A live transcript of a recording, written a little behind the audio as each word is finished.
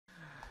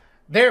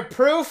They're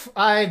proof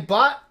I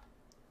bought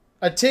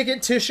a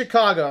ticket to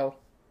Chicago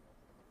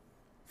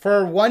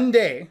for 1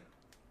 day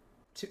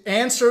to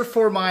answer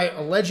for my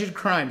alleged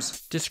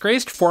crimes.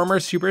 Disgraced former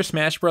Super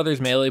Smash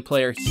Bros. Melee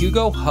player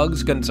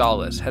HugS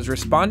Gonzalez has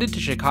responded to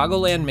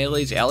Chicagoland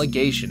Melee's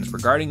allegations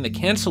regarding the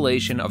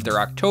cancellation of their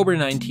October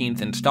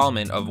 19th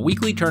installment of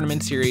weekly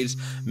tournament series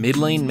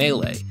Midlane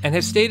Melee, and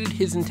has stated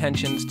his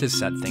intentions to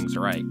set things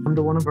right. Come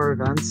to one of our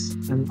events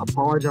and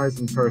apologize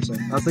in person.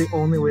 That's the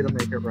only way to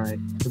make it right,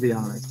 to be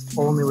honest.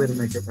 Only way to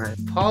make it right.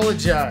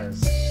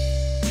 Apologize.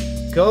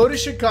 Go to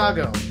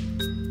Chicago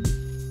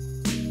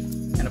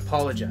and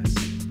apologize.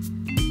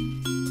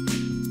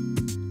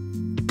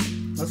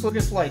 Let's look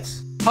at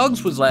flights.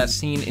 HugS was last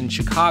seen in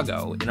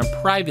Chicago in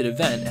a private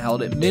event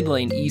held at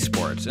Midlane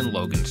Esports in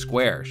Logan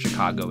Square,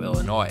 Chicago,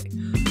 Illinois,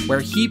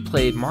 where he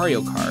played Mario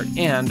Kart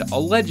and,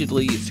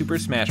 allegedly, Super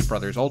Smash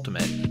Bros.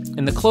 Ultimate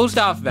in the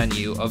closed-off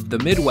venue of the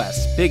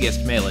Midwest's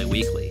biggest Melee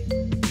Weekly.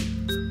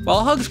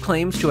 While HugS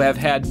claims to have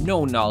had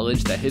no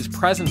knowledge that his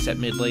presence at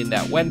Midlane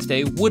that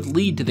Wednesday would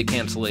lead to the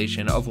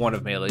cancellation of one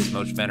of Melee's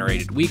most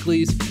venerated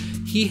weeklies,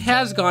 he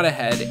has gone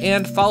ahead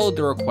and followed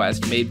the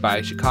request made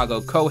by Chicago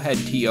co-head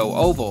T.O.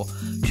 Oval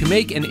to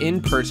make an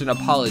in-person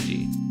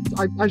apology.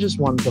 I just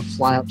wanted to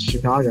fly out to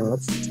Chicago.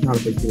 That's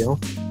not a big deal.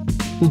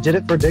 He did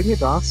it for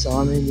Dignitas, so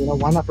I mean,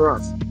 why not for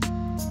us?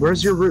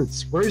 Where's your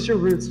roots? Where's your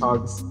roots,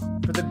 HugS?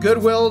 For the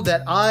goodwill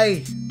that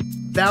I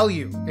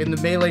value in the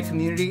Melee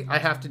community, I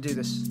have to do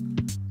this.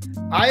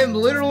 I am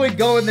literally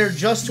going there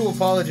just to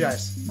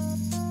apologize.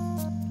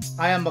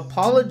 I am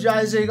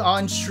apologizing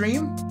on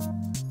stream.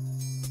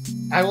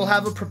 I will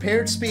have a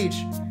prepared speech,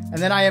 and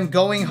then I am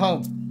going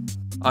home.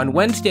 On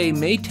Wednesday,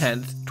 May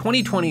 10th,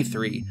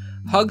 2023,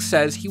 HugS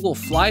says he will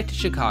fly to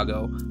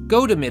Chicago,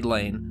 go to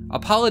Midlane,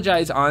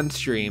 apologize on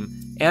stream,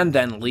 and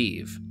then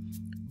leave.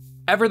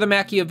 Ever the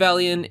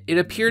Machiavellian, it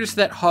appears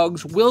that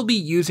HugS will be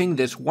using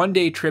this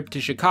one-day trip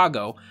to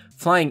Chicago,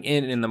 flying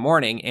in the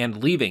morning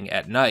and leaving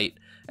at night,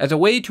 as a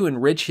way to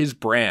enrich his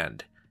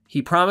brand.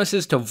 He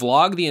promises to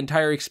vlog the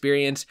entire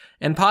experience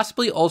and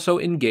possibly also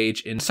engage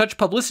in such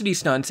publicity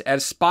stunts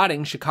as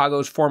spotting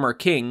Chicago's former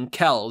king,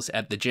 Kells,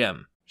 at the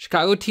gym.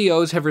 Chicago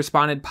TOs have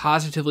responded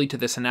positively to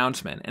this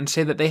announcement and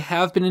say that they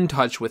have been in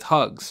touch with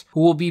HugS, who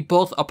will be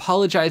both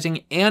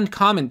apologizing and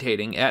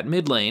commentating at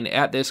Midlane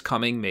at this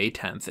coming May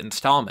 10th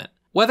installment.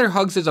 Whether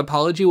HugS'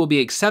 apology will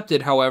be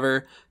accepted,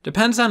 however,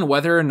 depends on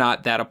whether or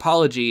not that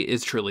apology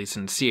is truly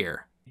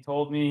sincere. He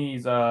told me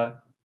he's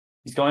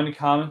going to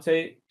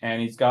commentate, and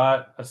he's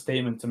got a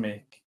statement to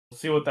make. We'll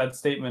see what that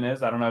statement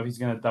is. I don't know if he's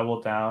going to double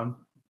down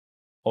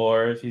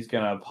or if he's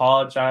going to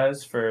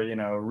apologize for,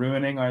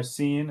 ruining our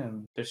scene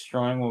and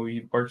destroying what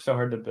we worked so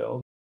hard to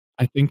build.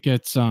 I think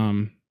it's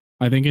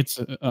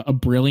a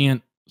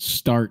brilliant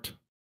start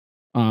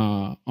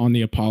on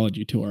the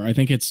apology tour. I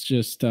think it's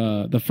just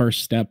the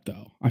first step,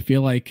 though. I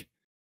feel like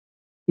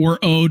we're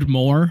owed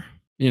more,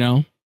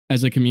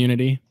 as a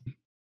community.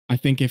 I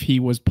think if he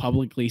was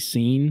publicly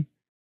seen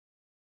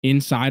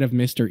inside of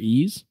Mr.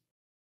 E's,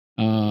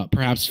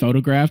 perhaps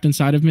photographed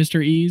inside of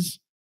Mr. E's,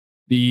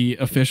 the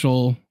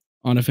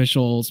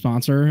unofficial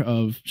sponsor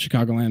of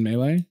Chicagoland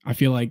Melee, I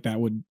feel like that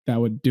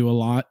would do a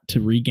lot to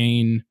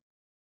regain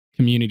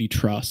community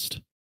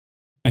trust.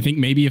 I think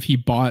maybe if he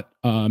bought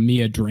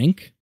me a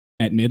drink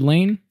at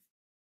Midlane,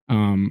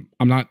 I'm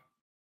not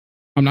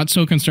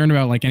so concerned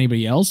about like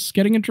anybody else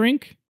getting a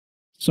drink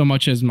so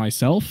much as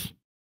myself.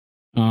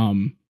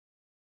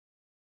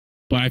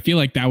 But I feel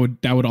like that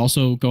would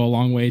also go a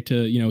long way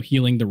to,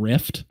 healing the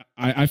rift.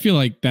 I feel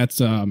like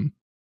that's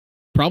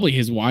probably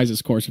his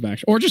wisest course of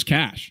action. Or just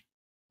cash.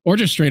 Or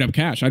just straight up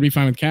cash. I'd be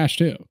fine with cash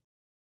too.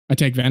 I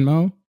take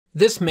Venmo.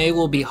 This May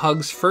will be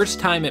HugS' first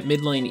time at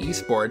Midlane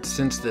Esports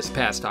since this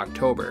past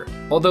October,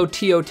 although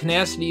T.O.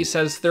 Tenacity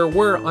says there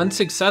were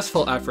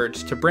unsuccessful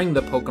efforts to bring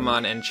the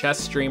Pokemon and chess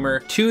streamer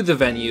to the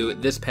venue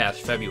this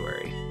past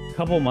February. A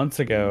couple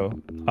months ago,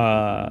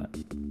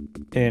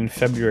 in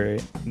February,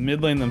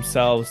 Midlane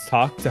themselves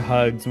talked to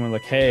HugS and were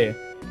like, hey,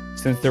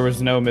 since there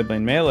was no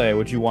Midlane Melee,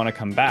 would you want to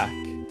come back?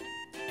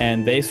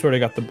 And they sort of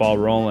got the ball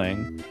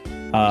rolling,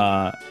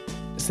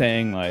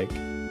 saying like,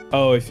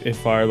 oh,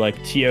 if our like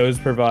TOs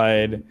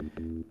provide,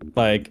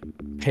 like,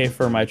 pay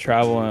for my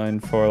travel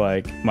and for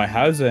like my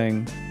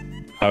housing,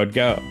 I would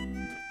go.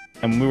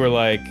 And we were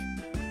like,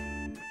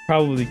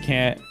 probably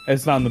can't,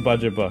 it's not in the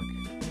budget book.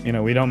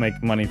 We don't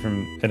make money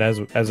from it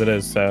as it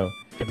is, so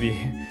it'd be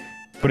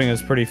putting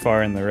us pretty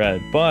far in the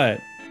red. But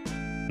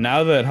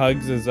now that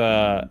HugS has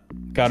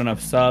got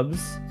enough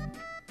subs,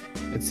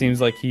 it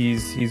seems like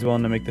he's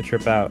willing to make the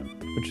trip out,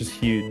 which is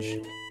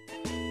huge.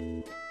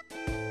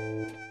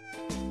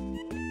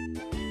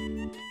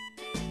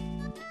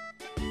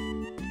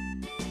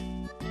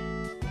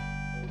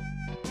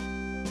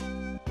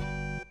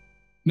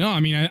 No,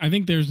 I mean, I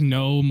think there's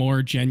no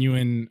more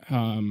genuine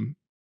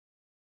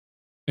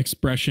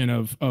expression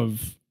of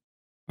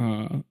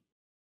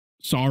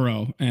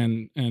sorrow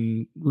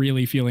and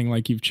really feeling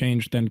like you've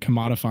changed than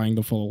commodifying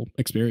the full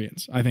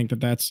experience. I think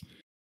that's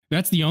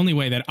the only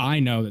way that I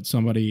know that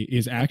somebody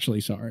is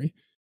actually sorry.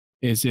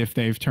 is if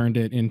they've turned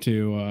it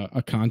into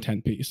a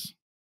content piece.